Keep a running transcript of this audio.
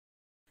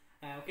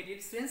Okay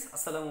dear students,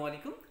 আসসালামু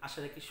আলাইকুম। আশা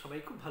রাখি সবাই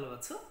খুব ভালো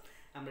আছো।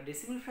 আমরা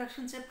ডেসিমাল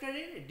ফ্র্যাকশন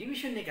চ্যাপ্টারের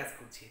ডিভিশন নিয়ে কাজ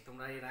করছি।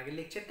 তোমরা এর আগের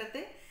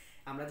লেকচারটাতে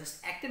আমরা জাস্ট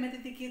একটা ম্যাথে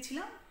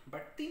দেখিয়েছিলাম,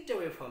 বাট তিনটা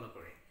ওয়ে ফলো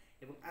করে।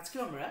 এবং আজকে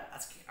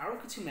আরও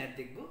কিছু ম্যাথ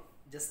দেখব।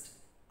 জাস্ট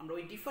আমরা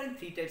ওই ডিফারেন্ট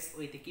 3 টাইপস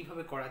ওয়েতে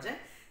কীভাবে করা যায়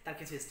তার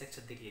কিছু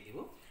স্ট্রাকচার দেখিয়ে দিব।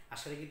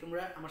 আশা রাখি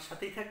তোমরা আমার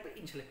সাথেই থাকবে,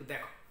 ইনশাল্লাহ একটু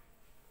দেখো।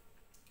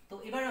 তো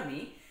এবার আমি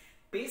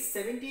পেজ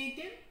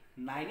 78-এর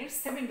 9-এর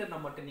 7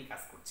 নম্বরটা নিয়ে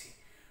কাজ করছি।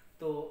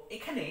 তো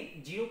এখানে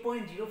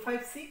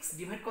 0.056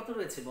 ডিভাইড কত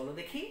রয়েছে বলো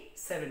দেখি?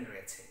 7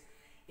 রয়েছে।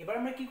 এবার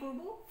আমরা কি করব?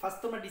 ফার্স্ট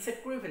তো আমরা ডিসাইড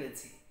করে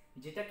ফেলেছি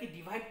যেটাকে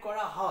ডিভাইড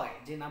করা হয়,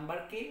 যে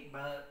নাম্বারকে,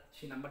 বা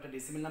সেই নাম্বারটা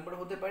ডেসিমেল নাম্বার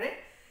হতে পারে,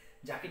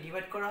 যাকে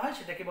ডিভাইড করা হয়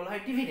সেটাকে বলা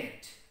হয়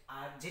ডিভিডেন্ড।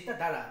 আর যেটা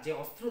দ্বারা, যে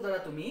অস্ত্র দ্বারা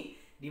তুমি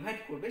ডিভাইড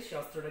করবে সেই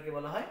অস্ত্রটাকে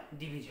বলা হয়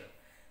ডিভিজর।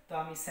 তো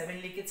আমি 7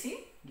 লিখেছি,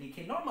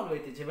 লিখে নর্মাল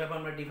ওয়েতে যেভাবে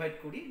আমরা ডিভাইড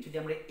করি, যদি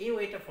আমরা এই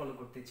ওয়েটা ফলো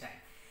করতে চাই,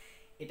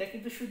 এটা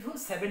কিন্তু শুধু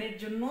 7 এর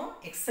জন্য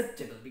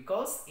অ্যাকসেপ্টেবল,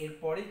 বিকজ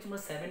এরপরে তোমরা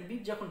 7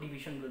 বিট যখন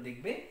ডিভিশনগুলো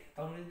দেখবে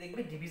তখন যদি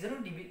দেখবে ডিভিজনও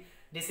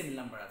ডেসিমেল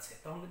নাম্বার আছে,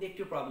 তখন যদি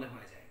একটু প্রবলেম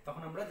হয়ে যায়,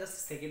 তখন আমরা জাস্ট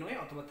সেকেন্ড ওয়ে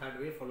অথবা থার্ড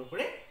ওয়ে ফলো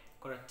করে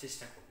করার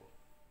চেষ্টা করব।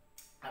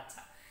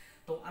 আচ্ছা,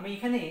 তো আমি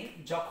এখানে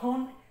যখন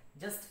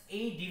জাস্ট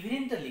এই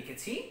ডিভিডেন্ডটা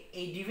লিখেছি,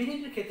 এই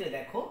ডিভিডেন্ডের ক্ষেত্রে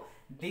দেখো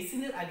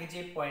ডেসিমেল আগে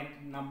যে পয়েন্ট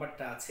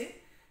নাম্বারটা আছে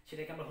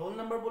সেটাকে আমরা হোল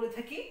নাম্বার বলে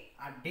থাকি,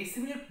 আর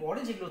ডেসিমেলের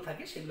পরে যেগুলো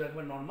থাকে সেগুলো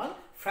একবার নর্মাল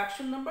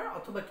ফ্র্যাকশন নাম্বার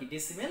অথবা কি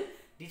ডেসিমেল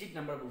ডিজিট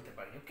নাম্বার বলতে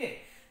পারি। ওকে,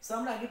 সো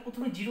আমরা আগে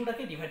প্রথমে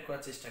জিরোটাকে ডিভাইড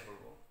করার চেষ্টা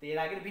করব। তো এর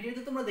আগের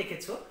ভিডিওতে তোমরা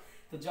দেখেছো,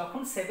 তো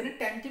যখন 7 এর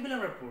টাইম টেবিল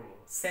আমরা পড়বো,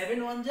 7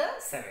 1 যা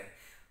 7,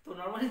 তো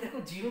নর্মালি দেখো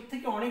 0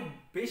 থেকে অনেক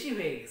বেশি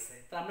হয়ে গেছে।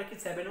 তো আমরা কি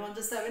 7 1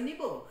 যা 7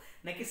 নিব,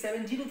 নাকি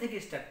 7 0 থেকে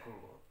স্টার্ট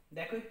করব?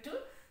 দেখো একটু,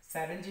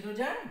 7 0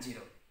 যা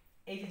 0,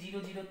 এই যে 0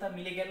 0 তা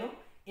মিলে গেল।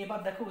 এবার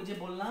দেখো ওই যে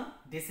বললাম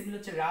ডেসিমেল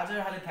হচ্ছে রাজার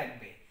হালে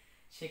থাকবে,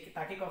 সে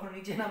তাকে কখনো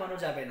নিচে নামানো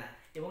যাবে না,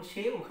 এবং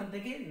সে ওখান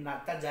থেকে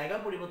তার জায়গা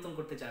পরিবর্তন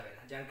করতে যাবে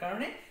না, যার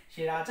কারণে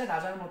সে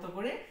রাজার মতো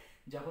করে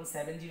যখন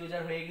 7 0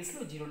 যার হয়ে গেছিল,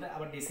 জিরোটা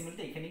আবার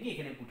ডেসিমেলটা এখানে গিয়ে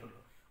এখানে পুট হলো,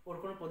 ওর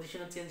কোনো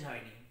পজিশনও চেঞ্জ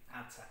হয়নি।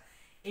 আচ্ছা,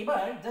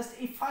 এবার জাস্ট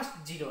এই ফার্স্ট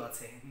 0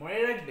 আছে, মনে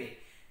রাখবে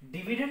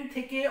ডিভিডেন্ড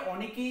থেকে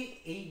অনেকেই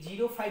এই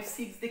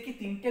 056 দেখে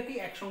তিনটাকে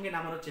একসঙ্গে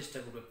নামানোর চেষ্টা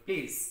করবে।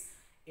 প্লিজ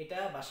এটা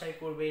বাসায়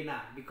করবে না,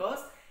 বিকজ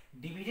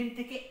ডিভিডেন্ড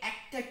থেকে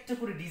একটা একটা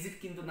করে ডিজিট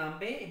কিন্তু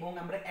নামবে, এবং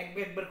আমরা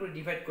একবার করে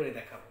ডিভাইড করে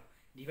দেখাবো।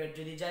 ডিভাইড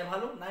যদি যায়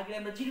ভালো, না গেলে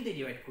আমরা 0 দিয়ে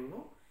ডিভাইড করব,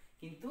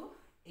 কিন্তু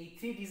এই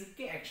 3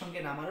 ডিজিটকে একসঙ্গে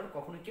নামানোর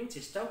কখনো কেউ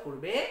চেষ্টাও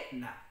করবে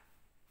না।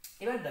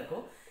 এবার দেখো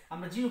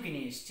আমরা 0 কে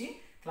নিয়ে এসেছি,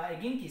 তাহলে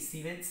এগেইন কি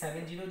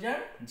 7 0 যার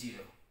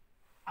 0।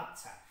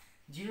 আচ্ছা,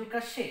 0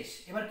 কাজ শেষ।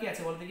 এবার কি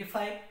আছে বলতে দেখি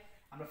 5,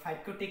 আমরা 5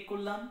 কেও টেক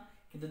করলাম,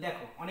 কিন্তু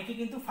দেখো অনেকে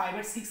কিন্তু 5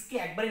 আর 6 কে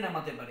একবারই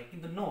নামাতে পারে,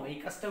 কিন্তু নো, এই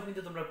কাজটাও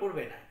কিন্তু তোমরা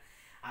করবে না।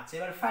 আচ্ছা,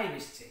 এবার 5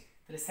 এসছে,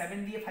 তাহলে 7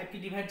 দিয়ে 5 কে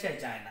ডিভাইড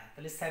যায় না,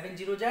 তাহলে 7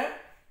 0 যার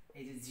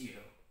এই যে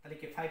 0, তাহলে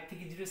কি 5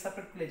 থেকে 0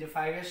 সাবট্রাক্ট করলে যে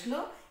 5 আসলো,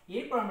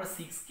 এরপর আমরা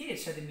 6 কে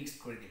এর সাথে মিক্স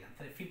করে দিলাম,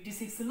 তাহলে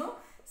 56 হলো।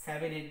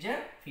 7 8 যার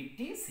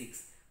 56।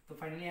 তো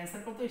ফাইনালি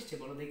অ্যান্সার কত এসছে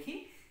বলো দেখি?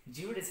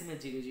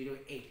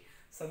 0.008।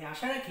 সো আমি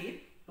আশা রাখি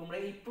তোমরা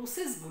এই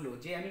প্রসেসগুলো,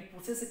 যে আমি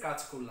প্রসেসে কাজ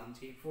করলাম,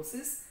 যে এই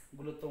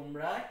প্রসেসগুলো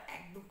তোমরা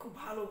একদম খুব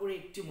ভালো করে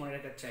একটু মনে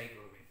রাখার ট্রাই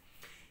করবে।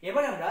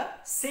 এবার আমরা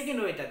সেকেন্ড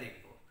ওয়েটা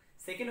দেখব।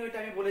 সেকেন্ড ওয়েটা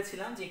আমি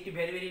বলেছিলাম যে একটি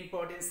ভেরি ভেরি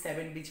ইম্পর্টেন্ট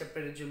 7B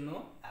চ্যাপ্টারের জন্য।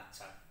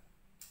 আচ্ছা,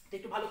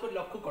 একটু ভালো করে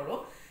লক্ষ্য করো,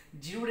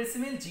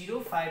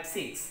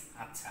 0.056।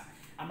 আচ্ছা,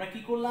 আমরা কি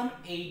করলাম?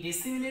 এই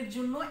ডেসিমেলের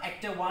জন্য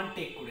একটা 1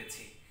 টেক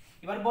করেছি।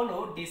 এবার বলো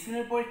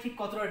ডেসিমেলের পরে ঠিক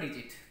কতটা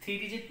ডিজিট? 3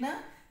 ডিজিট না?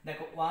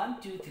 দেখো 1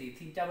 2 3,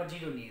 তিনটা আবার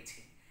 0 নিয়েছি।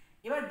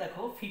 এবার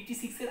দেখো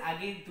 56 এর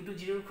আগে দুটো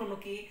 0-এর কোনো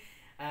কি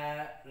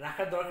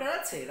রাখার দরকার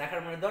আছে?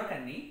 রাখার মানে দরকার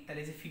নেই।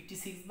 তাহলে যে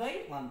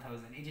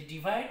 56/1000, এই যে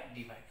ডিভাইড।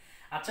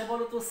 আচ্ছা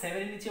বলো তো 7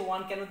 এর নিচে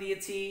 1 কেন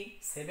দিয়েছি?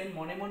 7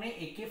 মনে মনে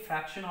একে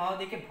ফ্র্যাকশন হওয়া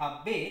দেখে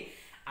ভাববে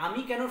আমি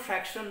কেন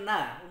ফ্র্যাকশন না,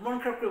 মন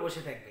খারাপ করে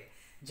বসে থাকবে,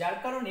 যার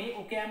কারণে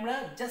ওকে আমরা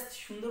জাস্ট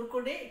সুন্দর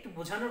করে একটু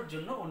বোঝানোর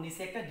জন্য ওর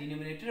নিচে একটা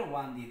ডিনোমিনেটরে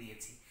 1 দিয়ে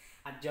দিয়েছি।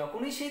 আর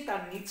যখনই সে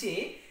তার নিচে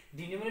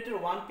ডিনোমিনেটর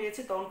 1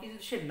 পেয়েছে, তখন কিন্তু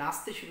সে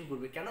নাচতে শুরু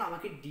করবে, কেন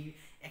আমাকে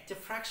একটা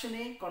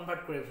ফ্র্যাকশনে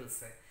কনভার্ট করে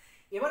ফেলছে।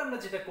 এবার আমরা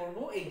যেটা করব,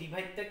 এই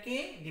ডিভাইডটাকে,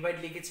 ডিভাইড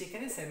লিখেছি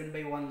এখানে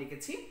 7/1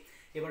 লিখেছি,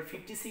 এবার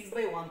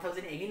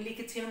 56/1000 এগেইন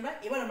লিখেছি আমরা।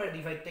 এবার আমরা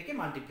ডিভাইডটাকে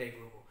মাল্টিপ্লাই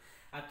করব।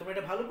 আর তোমরা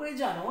এটা ভালো করে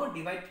জানো,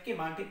 ডিভাইডকে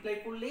মাল্টিপ্লাই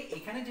করলে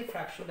এখানে যে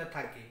ফ্র্যাকশনটা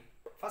থাকে,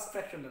 ফার্স্ট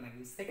ফ্র্যাকশনটা না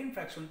কিন্তু সেকেন্ড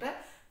ফ্র্যাকশনটা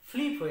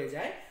ফ্লিপ হয়ে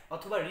যায়,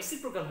 অথবা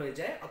রেসিপ্রোকাল হয়ে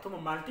যায়, অথবা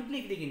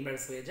মাল্টিপ্লিকেটিভ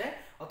ইনভার্স হয়ে যায়,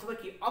 অথবা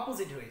কি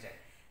অপোজিট হয়ে যায়।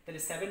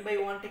 তাহলে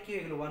 7/1টা কি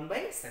হয়ে গেল?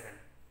 1/7।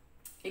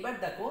 এবার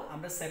দেখো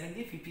আমরা 7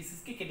 দিয়ে 56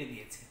 কে কেটে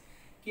দিয়েছি,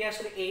 কি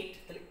আসলে 8,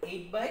 তাহলে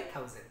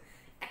 8/1000।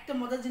 একটা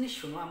মজার জিনিস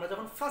শোনো, আমরা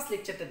যখন ফার্স্ট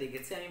লেকচারটা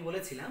দেখেছি আমি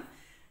বলেছিলাম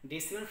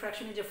decimal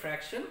fraction is a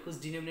fraction whose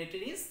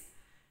denominator is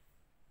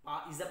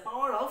a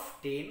power of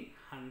 10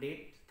 100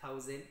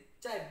 1000,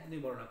 যাই তুমি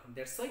বড় রাখুন,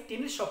 দ্যাটস ওয়াই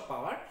 10 এর সব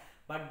পাওয়ার।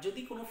 বাট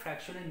যদি কোনো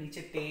ফ্র্যাকশনের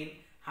নিচে 10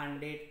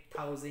 100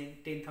 1000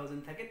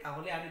 10000 থাকে,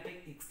 তাহলে আর এটা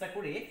এক্সট্রা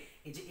করে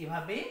এই যে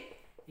এভাবে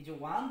এই যে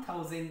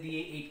 1000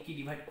 দিয়ে 8 কে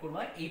ডিভাইড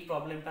করবা, এই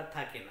প্রবলেমটা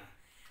থাকে না।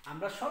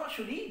 আমরা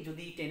সরাসরি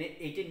যদি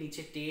 8 এর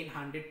নিচে 10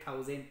 100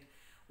 1000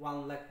 1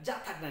 লাখ যা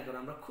থাক না কেন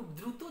আমরা খুব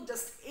দ্রুত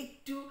জাস্ট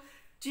একটু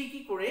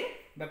ট্রিকি করে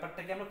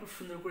ব্যাপারটাকে আমরা খুব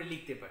সুন্দর করে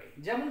লিখতে পারি।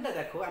 যেমনটা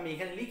দেখো আমি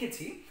এখানে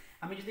লিখেছি,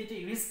 আমি যদি এটা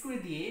ইরেজ করে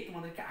দিয়ে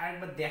তোমাদেরকে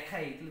আরেকবার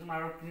দেখাই তাহলে তোমার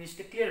আরো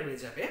জিনিসটা ক্লিয়ার হয়ে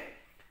যাবে।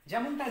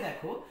 যেমনটা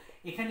দেখো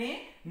এখানে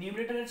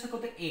নিউমারেটর আছে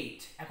কত 8।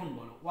 এখন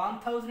বলো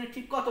 1000 এর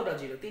ঠিক কতটা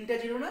জিরো? 3টা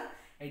জিরো না?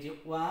 এই যে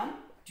 1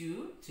 2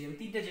 3 আমি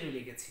 3টা জিরো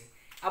লিখেছি।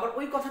 আবার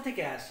ওই কথা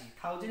থেকে আসি,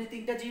 1000 এ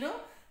 3টা জিরো,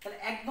 তাহলে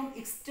একদম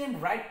এক্সট্রিম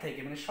রাইট থেকে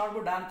মানে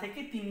সর্বডান থেকে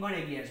 3 ঘর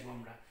এগিয়ে আসবো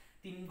আমরা।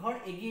 3 ঘর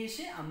এগিয়ে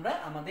এসে আমরা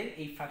আমাদের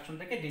এই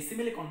ফ্র্যাকশনটাকে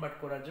ডেসিমেলে কনভার্ট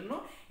করার জন্য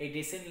এই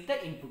ডেসিমেলটা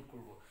ইনপুট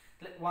করব।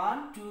 তাহলে 1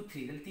 2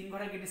 3, তাহলে 3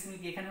 ঘর আগে ডেসিমেল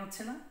কি এখানে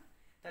হচ্ছে না?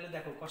 তাহলে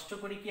দেখো কষ্ট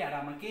করে কি আর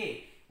আমাকে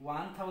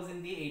 1000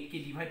 দিয়ে 8 কে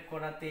ডিভাইড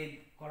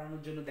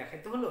করানোর জন্য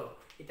দেখাইতে হলো?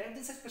 এটা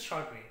জাস্ট একটা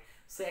শর্ট ওয়ে।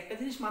 সো একটা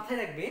জিনিস মাথায়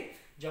রাখবে,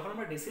 যখন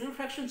আমরা ডেসিমেল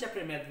ফ্র্যাকশন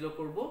চ্যাপ্টারে ম্যাথগুলো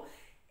করব,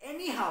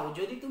 এনি হাউ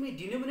যদি তুমি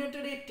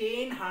ডিনোমিনেটরে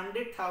 10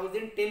 100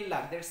 1000 10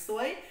 লাখ, দ্যাটস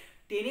ওয়াই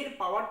 10 এর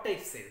পাওয়ার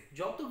টাইপসের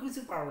যত কিছু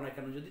পারো না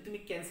কেন যদি তুমি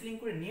ক্যান্সেলিং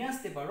করে নিয়ে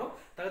আসতে পারো,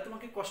 তাহলে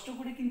তোমাকে কষ্ট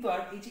করে কিন্তু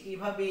আর এই যে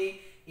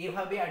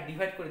এভাবে আর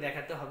ডিভাইড করে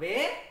দেখাতে হবে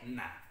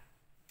না।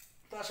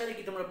 তো আশা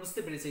রাখি তোমরা বুঝতে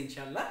পেরেছো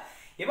ইনশাআল্লাহ।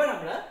 এবার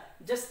আমরা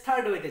জাস্ট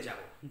থার্ড ওয়েতে যাব,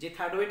 যে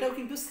থার্ড ওয়েটাও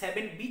কিন্তু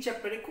 7B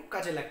চ্যাপ্টারে খুব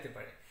কাজে লাগতে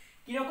পারে।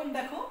 কিরকম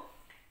দেখো,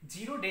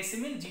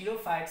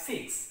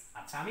 0.056।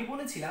 আচ্ছা আমি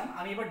বলেছিলাম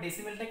আমি এবার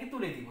ডেসিমেলটাকে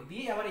তুলে দিব,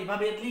 দিয়ে আবার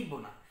এভাবে লিখবো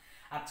না।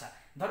 আচ্ছা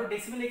ধরো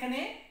ডেসিমেল এখানে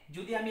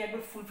যদি আমি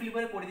একবার ফুলফিল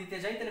করে দিতে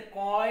যাই, তাহলে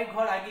কয়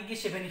ঘর আগে গিয়ে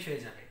সে ভ্যানিশ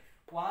হয়ে যাবে?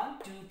 1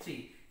 2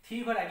 3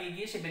 ঘর আগে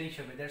গিয়ে সে ভ্যানিশ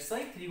হবে। দ্যাটস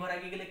ওয়াই 3 ঘর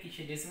আগে গেলে কি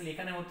সে ডেসিমেল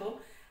এখানে হতো।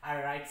 আর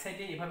রাইট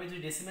সাইডে এভাবে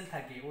যদি ডেসিমেল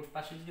থাকে, ওর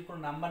পাশে যদি কোনো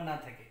নাম্বার না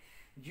থাকে,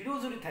 জিরো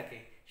যদি থাকে,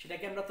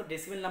 সেটাকে আমরা তো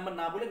ডেসিমেল নাম্বার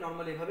না বলে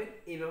নর্মাল এইভাবে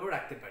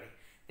রাখতে পারি।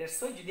 দ্যাটস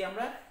ওয়াই যদি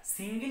আমরা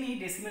সিঙ্গেলি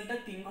ডেসিমেলটা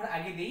 3 ঘর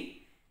আগে দিই,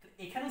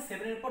 এখানে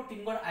 7 এর পর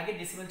 3 ঘর আগে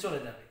ডেসিমেল চলে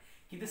যাবে,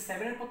 কিন্তু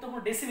 7 এর পর তো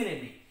কোনো ডেসিমেলে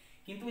নেই।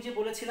 কিন্তু ওই যে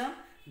বলেছিলাম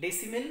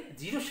ডেসিমেল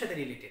জিরোর সাথে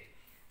রিলেটেড,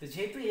 তো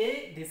যেহেতু এ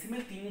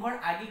ডেসিমেল 3 ঘর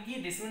আগে গিয়ে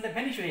ডেসিমেলটা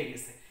ভ্যানিশ হয়ে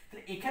গেছে,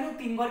 তাহলে এখানেও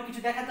 3 ঘর কিছু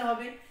দেখাতে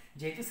হবে।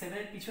 যেহেতু 7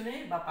 এর পিছনে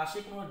বা পাশে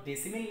কোনো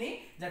ডেসিমেল নেই,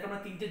 যাকে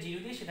আমরা 3টে জিরো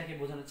দিয়ে সেটাকে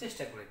বোঝানোর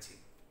চেষ্টা করেছি।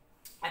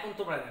 এখন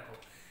তোমরা দেখো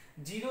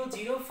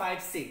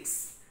 0056।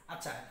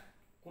 আচ্ছা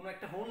কোনো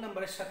একটা হোল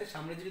নাম্বারের সাথে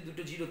সামনে যদি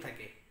দুটো জিরো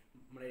থাকে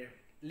মানে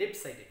লেফট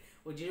সাইডে,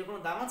 ওই জিরোর কোনো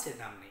দাম আছে?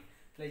 দাম নেই।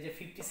 তাহলে এই যে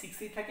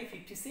 56ই থাকে,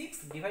 56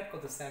 ডিভাইড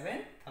কত?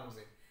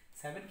 7000।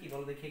 7 কি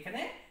বলো দেখি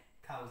এখানে?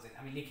 1000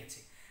 আমি লিখেছি।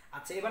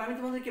 আচ্ছা এবার আমি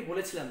তোমাদেরকে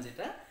বলেছিলাম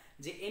যেটা,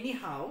 যে এনি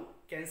হাউ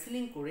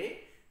ক্যান্সেলিং করে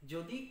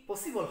যদি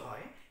পসিবল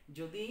হয়,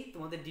 যদি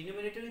তোমাদের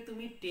ডিনোমিনেটরে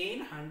তুমি 10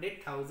 100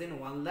 1000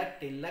 1 লাখ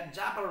 10 লাখ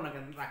যা পারো না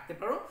কেন রাখতে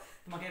পারো,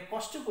 তোমাকে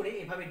কষ্ট করে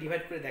এভাবে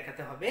ডিভাইড করে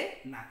দেখাতে হবে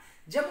না।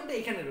 যেমনটা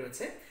এখানে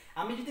রয়েছে,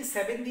 আমি যদি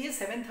 7 দিয়ে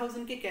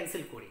 7000 কে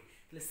ক্যান্সেল করি,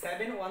 তাহলে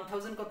 7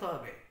 1000 কত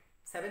হবে?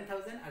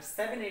 7000, আর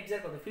 7 8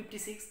 যার কত?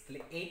 56, তাহলে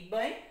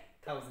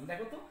 8/1000।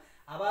 দেখো তো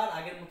আবার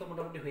আগের মতো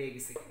মোটামুটি হয়ে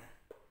গেছে কিনা।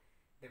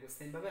 দেখো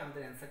সেম ভাবে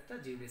আমাদের অ্যানসারটা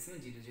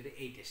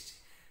 0.008 এসেছে।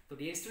 তো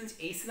ডিয়ার স্টুডেন্টস,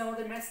 এই ছিল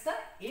আমাদের ম্যাথটা।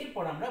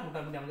 এরপর আমরা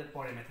মোটামুটি আমাদের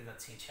পরের ম্যাথে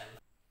যাচ্ছি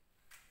ইনশাআল্লাহ।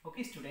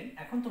 ওকে স্টুডেন্ট,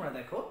 এখন তোমরা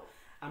দেখো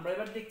আমরা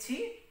এবার দেখছি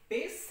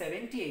পেজ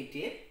 78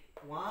 এর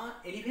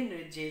 11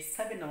 এর যে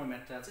 7 নম্বর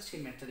ম্যাথটা আছে, সেই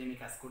ম্যাথটা নিয়ে আমি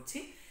কাজ করছি।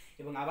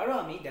 এবং আবারও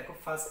আমি দেখো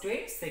ফার্স্ট ওয়ে,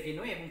 সেকেন্ড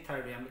ওয়ে এবং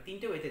থার্ড ওয়ে, আমরা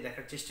 3টে ওয়েতে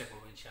দেখার চেষ্টা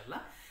করবো ইনশাআল্লাহ।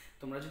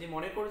 তোমরা যদি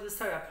মনে করো যে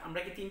স্যার আমরা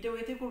কি 3টে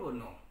ওয়েতে করবো,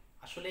 নো,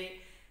 আসলে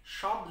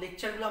সব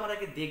লেকচারগুলো আমরা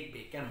আগে দেখবে,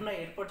 কেননা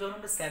এরপর যখন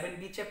আমরা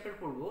 7B চ্যাপ্টার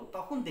করবো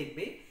তখন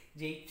দেখবে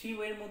যে এই 3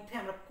 ওয়ের মধ্যে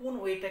আমরা কোন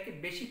ওয়েটাকে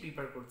বেশি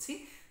প্রিফার করছি।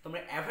 তোমরা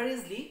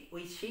অ্যাভারেজলি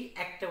সেই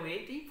একটা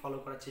ওয়েতেই ফলো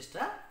করার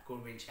চেষ্টা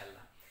করবে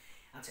ইনশাআল্লাহ।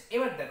 আচ্ছা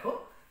এবার দেখো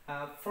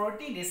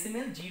 40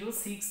 ডেসিমেল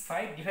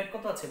 065 ডিভাইড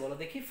কত আছে বলো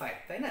দেখি? 5,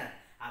 তাই না?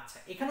 আচ্ছা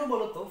এখানেও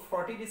বলো তো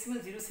 40 ডেসিমেল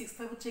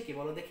 065 হচ্ছে কি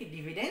বলো দেখি?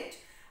 ডিভিডেন্ড।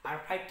 আর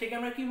 5 থেকে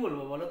আমরা কি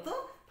বলবো বলো তো?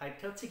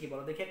 5টা হচ্ছে কি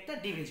বলো দেখি? একটা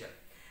ডিভিজন।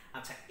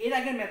 আচ্ছা এর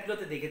আগের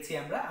ম্যাথগুলোতে দেখেছি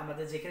আমরা,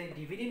 আমাদের যেখানে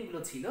ডিভিডেন্ডগুলো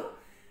ছিল,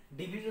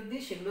 ডিভিজন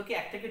দিয়ে সেগুলোকে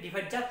একটাকে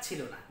ডিভাইড যাচ্ছিল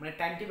না, মানে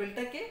টাইম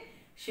টেবিলটাকে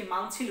সে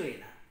মানছিলই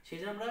না, সেই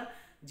জন্য আমরা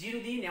 0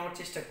 দিয়ে নেওয়ার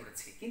চেষ্টা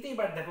করেছি। কিন্তু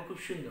এবার দেখো খুব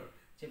সুন্দর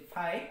যে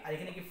 5 আর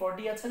এখানে কি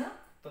 40 আছে না?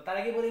 তো তার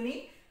আগে বলে নিই,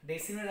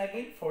 ডেসিমেল আগে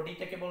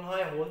 40টাকে বলা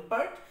হয় হোল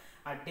পার্ট,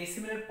 আর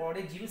ডেসিমেলের পরে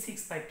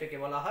 065টাকে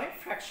বলা হয়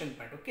fraction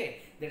part. Okay,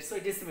 that's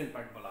why decimal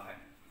part বলা হয়।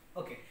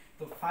 ওকে,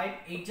 তো 5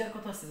 8 যার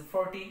কথা হচ্ছে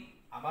 40।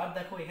 আবার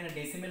দেখো এখানে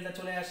ডেসিমেলটা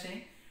চলে আসে,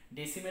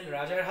 ডেসিমেল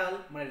রাজার হাল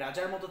মানে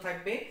রাজার মতো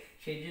থাকবে,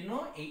 সেই জন্য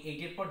এই 8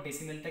 এর পর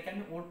ডেসিমেলটাকে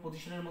আমি ওর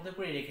পজিশনের মধ্যে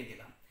করে রেখে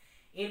দিলাম।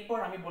 এরপর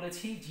আমি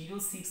বলেছি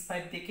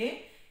 065 থেকে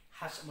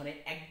মানে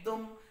একদম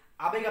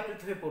আবেগ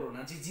আপ্লুত হয়ে পড়ো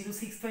না যে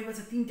 065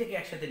 আছে 3টাকে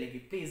একসাথে লিখি,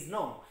 প্লিজ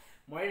নো।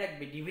 মনে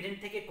রাখবে ডিভিডেন্ড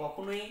থেকে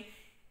কখনোই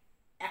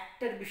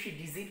একটার বেশি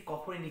ডিজিট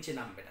কখনোই নিচে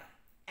নামবে না,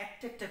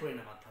 একটা একটা করে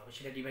নামাতে হবে,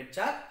 সেটা ডিভাইড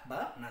যাক বা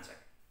না যাক।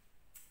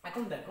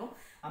 এখন দেখো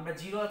আমরা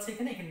 0 আছে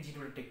এখানে, এখানে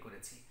 0টা টেক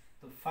করেছি,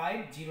 তো 5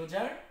 0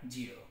 যার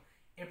 0।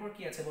 এরপর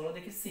কি আছে বলো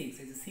দেখি? 6,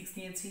 এই যে 6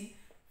 নিয়েছি,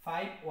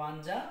 5 1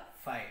 যা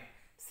 5,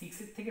 6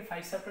 এর থেকে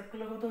 5 সাবট্রাক্ট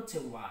করলে কত হচ্ছে?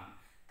 1।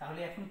 তাহলে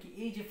এখন কি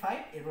এই যে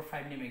 5 এরপর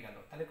 5 নেমে গেল,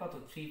 তাহলে কত?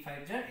 3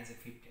 5 যা এই যে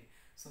 15।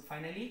 সো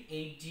ফাইনালি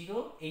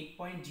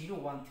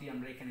 8.013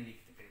 আমরা এখানে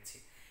লিখতে পেরেছি।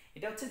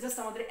 এটা হচ্ছে জাস্ট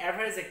আমাদের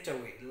অ্যাভারেজ একটা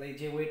ওয়ে,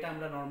 যে ওয়েটা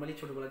আমরা নরমালি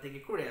ছোটবেলা থেকে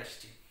করে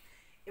আসছি।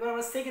 এবার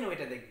আমরা সেকেন্ড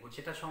ওয়েটা দেখবো,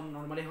 যেটা সব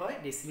নর্মালি হয়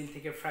ডেসিমেল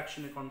থেকে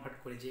ফ্র্যাকশনে কনভার্ট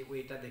করে যে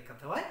ওয়েটা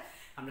দেখাতে হয়,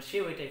 আমরা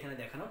সেই ওয়েটা এখানে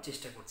দেখানোর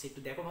চেষ্টা করছি।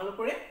 একটু দেখো ভালো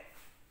করে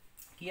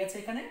কি আছে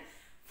এখানে,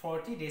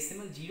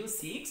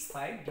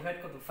 40.065 ডিভাইড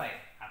কত 5।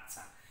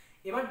 আচ্ছা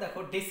এবার দেখো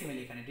ডেসিমেল,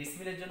 এখানে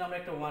ডেসিমেলের জন্য আমরা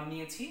একটা 1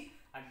 নিয়েছি,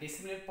 আর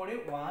ডেসিমেলের পরে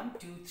 1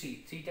 2 3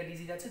 3টা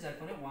ডিজিট আছে, যার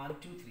কারণে 1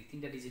 2 3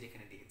 তিনটা ডিজিট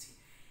এখানে দিয়েছি।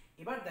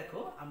 এবার দেখো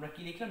আমরা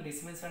কি লিখলাম,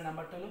 ডেসিমেল এর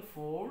নাম্বারটা হলো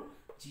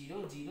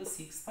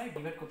 40065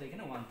 ডিভাইড কত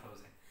এখানে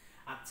 1000।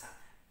 আচ্ছা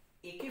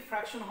একে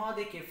ফ্র্যাকশন হওয়া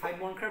দেখে 5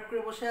 মন খারাপ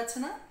করে বসে আছে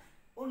না,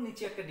 ওর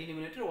নিচে একটা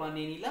ডিনোমিনেটর 1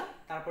 নিয়ে নিলাম,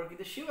 তারপর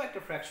কিন্তু সেও একটা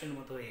ফ্র্যাকশনের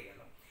মতো হয়ে গেল।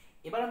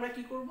 এবার আমরা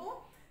কি করব,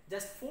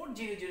 জাস্ট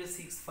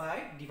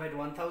 40065 ডিভাইড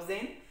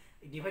 1000,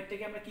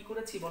 ডিভাইডটাকে আমরা কি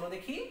করেছি বলো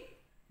দেখি,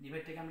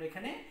 ডিভাইডটাকে আমরা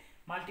এখানে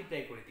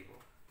মাল্টিপ্লাই করে দিব।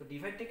 তো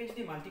ডিভাইডটাকে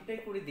যদি মাল্টিপ্লাই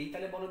করে দিই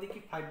তাহলে বলো দেখি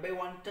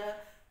 5/1টা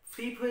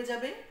ফ্লিপ হয়ে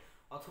যাবে,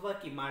 অথবা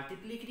কি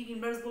মাল্টিপ্লিকেটিভ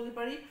ইনভার্স বলতে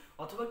পারি,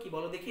 অথবা কি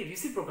বলো দেখি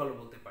রেসিপ্রোকালও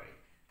বলতে পারি।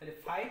 তাহলে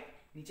 5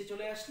 নিচে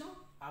চলে আসলো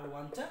আর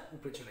 1টা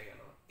উপরে চলে গেল।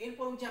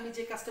 এরপর যে আমি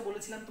যে কাজটা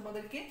বলেছিলাম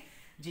তোমাদেরকে,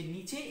 যে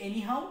নিচে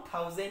এনিহাউ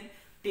 1000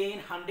 10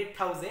 100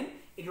 1000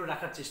 এগুলো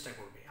রাখার চেষ্টা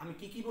করবে। আমি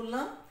কি কি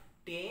বললাম,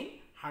 10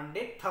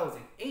 100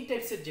 1000 এই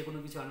টাইপসের যে কোনো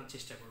কিছু আনার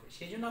চেষ্টা করবে।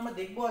 সেই জন্য আমরা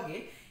দেখবো আগে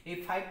এই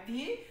 5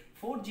 দিয়ে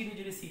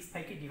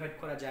 40065 কে ডিভাইড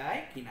করা যায়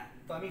কিনা।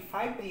 তো আমি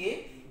 5 দিয়ে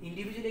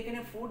ইন্ডিভিজুয়ালি এখানে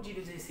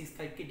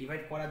 40065 কে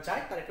ডিভাইড করা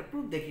যায় তার একটা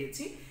প্রুফ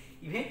দেখিয়েছি।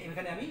 ইভেন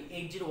এখানে আমি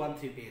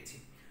 8013 পেয়েছি।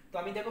 তো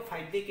আমি দেখো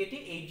 5 দিয়ে কেটে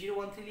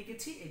 8013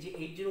 লিখেছি, এই যে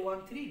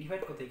 8013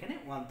 ডিভাইড করতে এখানে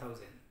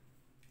 1000।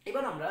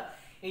 এবার আমরা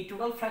এই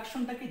টোটাল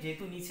ফ্র্যাকশনটাকে,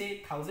 যেহেতু নিচে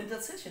 1000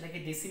 আছে, সেটাকে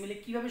ডেসিমেলে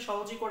কিভাবে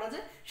সহজে করা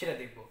যায় সেটা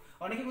দেখবো।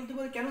 অনেকে বলতে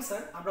পারে কেন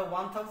স্যার আমরা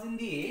 1000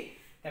 দিয়ে,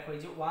 দেখো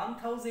এই যে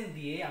 1000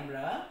 দিয়ে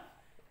আমরা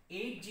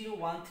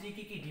 8013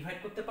 কে কি ডিভাইড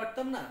করতে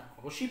পারতাম না?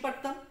 অবশ্যই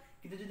পারতাম,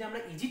 কিন্তু যদি আমরা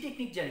ইজি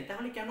টেকনিক জানি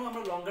তাহলে কেন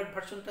আমরা লঙ্গার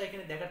ভার্সনটা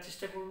এখানে দেখার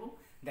চেষ্টা করব।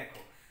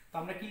 দেখো তো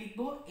আমরা কি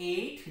লিখবো,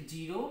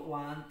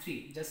 8013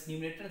 জাস্ট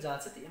নিউমারেটর যা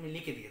আছে আমি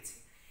লিখে দিয়েছি।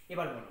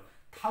 এবার বলো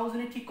 1000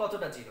 এর ঠিক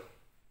কতটা জিরো?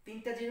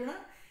 3টা জিরো না?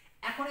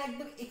 এখন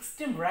একদম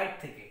এক্সট্রিম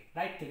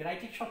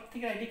রাইটের সব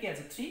থেকে রাইটে কি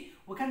আছে 3,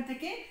 ওখান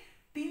থেকে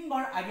 3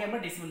 ঘর আগে আমরা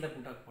ডেসিমেলটা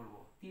পুট আউট করবো।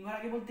 3 ঘর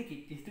আগে বলতে কি,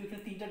 যেহেতু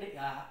এখানে 3টা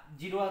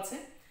জিরো আছে,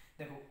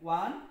 দেখো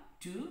 1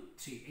 2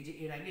 3 এই যে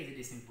এর আগে এই যে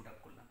ডেসিমেল পুট আপ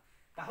করলাম।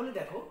 তাহলে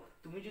দেখো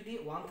তুমি যদি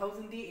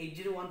 1000 দিয়ে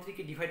 8013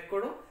 কে ডিভাইড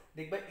করো,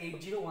 দেখবা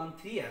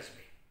 8013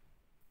 আসবে।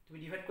 তুমি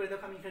ডিভাইড করে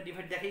দেখো, আমি এখানে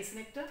ডিভাইড দেখাইছি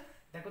না একটা,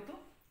 দেখো তো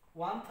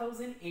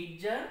 1000 8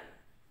 jar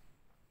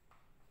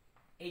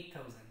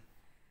 8000,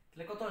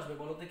 তাহলে কত আসবে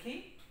বলো দেখি,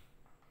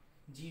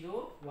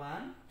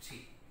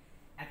 013।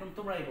 এখন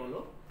তোমরাই বলো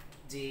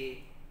যে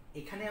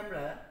এখানে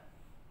আমরা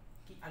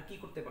কি আর কি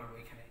করতে পারবো,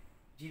 এখানে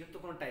জিরো তো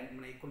কোনো টাইম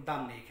মানে কোনো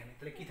দাম নেই এখানে,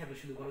 তাহলে কি থাকবে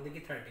শুধু বলো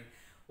দেখি 13।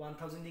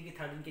 1000 দিয়ে কি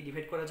 13 কে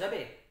ডিভাইড করা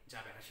যাবে?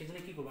 যাবে না। সেজন্য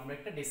কি করবো, আমরা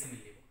একটা ডেসিমেল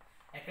দেব,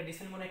 একটা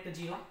ডেসিমেল মানে একটা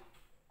জিরো,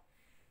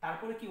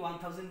 তারপরে কি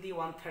 1000 দিয়ে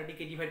 130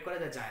 কে ডিভাইড করা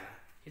যায় না,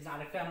 সেজন্য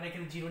আরেকটা আমরা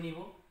এখানে জিরো নিব।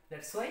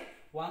 দ্যাটস ওয়াই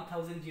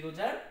 1000 0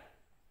 jar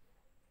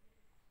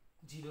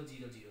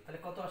 000, তাহলে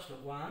কত আসলো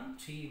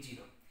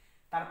 130।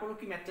 তারপরও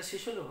কি ম্যাথটা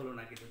শেষ হলো? হলো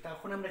না কিন্তু।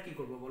 তখন আমরা কি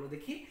করব বলো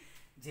দেখি,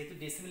 যেহেতু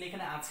ডেসিমেল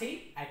এখানে আছেই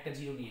একটা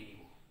জিরো নিয়ে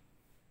নিব।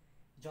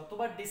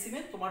 যতবার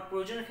ডেসিমেল তোমার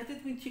প্রয়োজনের ক্ষেত্রে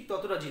তুমি ঠিক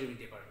ততটা জিরো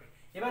নিতে পারবে।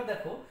 এবার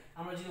দেখো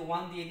আমরা যদি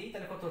 1 দিয়ে দিই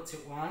তাহলে কত হচ্ছে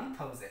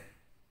 1000,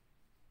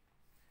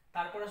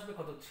 তারপর আসবে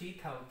কত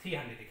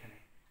 300 এখানে,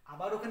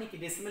 আবার ওখানে কি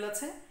ডেসিমেল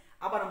আছে,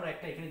 আবার আমরা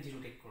একটা এখানে জিরো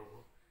টেক করব,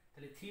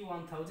 তাহলে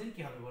 1000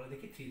 কি হবে বলো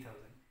দেখি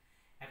 3000।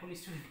 এখন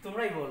স্টুডেন্ট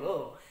তোমরাই বলো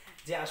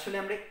যে আসলে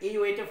আমরা এই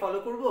ওয়েটা ফলো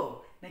করব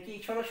নাকি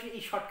সরাসরি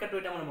এই শর্টকাট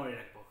ওয়েটা আমরা মনে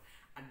রাখবো।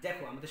 আর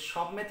দেখো আমাদের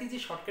সব ম্যাথে যে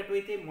শর্টকাট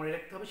ওয়েতে মনে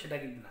রাখতে হবে সেটা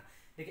কিন্তু না।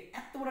 দেখে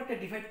এত বড় একটা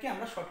ডিভাইডকে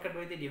আমরা শর্টকাট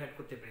ওয়েতে ডিভাইড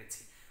করতে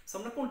পেরেছি। সো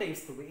আমরা কোনটা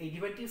ইউজ করবো, এই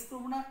ডিভাইডটা ইউজ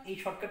করবো না এই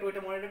শর্টকাট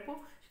ওয়েটা মনে রাখবো,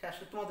 সেটা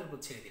আসলে তোমাদের উপর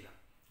ছেড়ে দিলাম।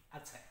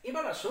 আচ্ছা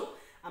এবার আসো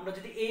আমরা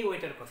যদি এই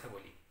ওয়েটার কথা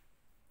বলি,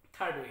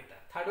 থার্ড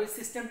ওয়ে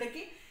সিস্টেমটা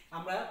কি,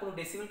 আমরা কোনো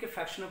ডেসিমেলকে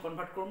ফ্র্যাকশনে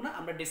কনভার্ট করব না,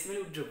 আমরা ডেসিমেল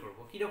উইথড্র করব।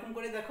 কিরকম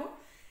করে দেখো,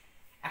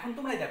 এখন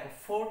তোমরাই দেখো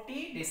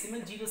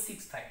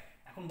 40.065,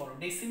 এখন বলো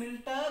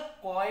ডেসিমেলটা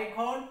কয়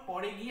ঘর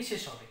পরে গিয়ে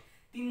শেষ হবে?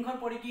 3 ঘর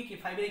পরে গিয়ে কি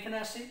 5 এর এখানে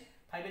আসে,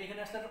 5 এর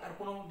এখানে আসলে আর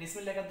কোনো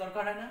ডেসিমেল লেখার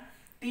দরকার হয় না,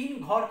 3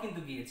 ঘর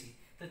কিন্তু গিয়েছি।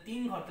 তো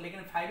 3 ঘর, তাহলে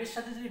এখানে 5 এর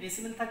সাথে যদি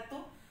ডেসিমেল থাকতো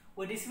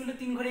ওই ডেসিমেলটা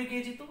 3 ঘরে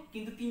গিয়ে যেত,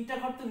 কিন্তু 3টা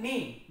ঘর তো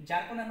নেই,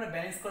 যার কারণে আমরা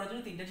ব্যালেন্স করার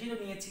জন্য 3টা জিরো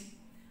নিয়েছি।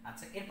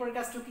 আচ্ছা এরপরের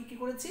কাজটা কি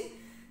করেছি,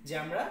 যে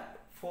আমরা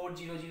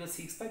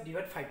 40065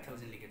 ডিভাইড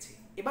 5000 লিখেছি।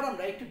 এবার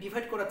আমরা একটু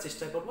ডিভাইড করার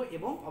চেষ্টা করব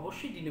এবং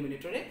অবশ্যই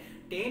ডিনোমিনেটরে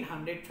 10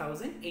 100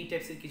 1000 এই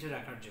টাইপসের কিছু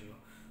রাখার জন্য।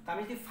 তো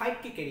আমি যদি 5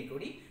 কে ক্যারি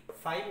করি,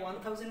 5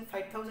 1000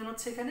 5000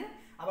 হচ্ছে এখানে,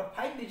 আবার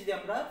 5 দিয়ে যদি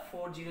আমরা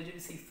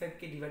 40065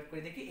 কে ডিভাইড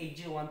করে দেখি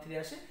 8013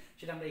 আসে,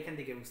 সেটা আমরা এখান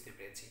থেকে বুঝতে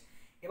পেরেছি।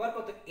 এবার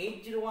কত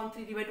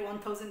 8013 ডিভাইড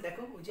 1000,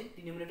 দেখো ওই যে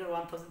ডিনোমিনেটর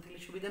 1000 থাকলে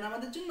সুবিধা না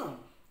আমাদের জন্য।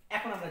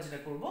 এখন আমরা যেটা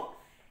করব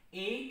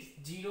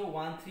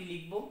 8013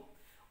 লিখব,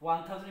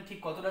 1000 এ ঠিক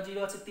কতটা জিরো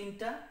আছে?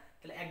 3টা,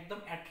 তাহলে একদম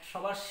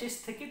সবার শেষ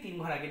থেকে 3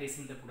 ঘর আগে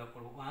ডেসিমেলটা পুট আপ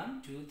করব, 1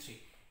 2 3,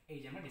 এই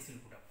যে আমরা ডেসিমেল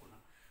পুট আপ করলাম।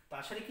 তো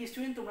আশা করি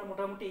স্টুডেন্ট তোমরা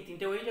মোটামুটি এই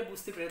 3টে ওয়েটা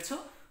বুঝতে পেরেছো।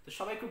 তো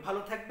সবাই খুব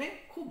ভালো থাকবে,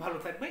 খুব ভালো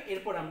থাকবে।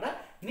 এরপর আমরা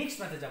নেক্সট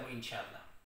ম্যাথে যাবো ইনশাআল্লাহ।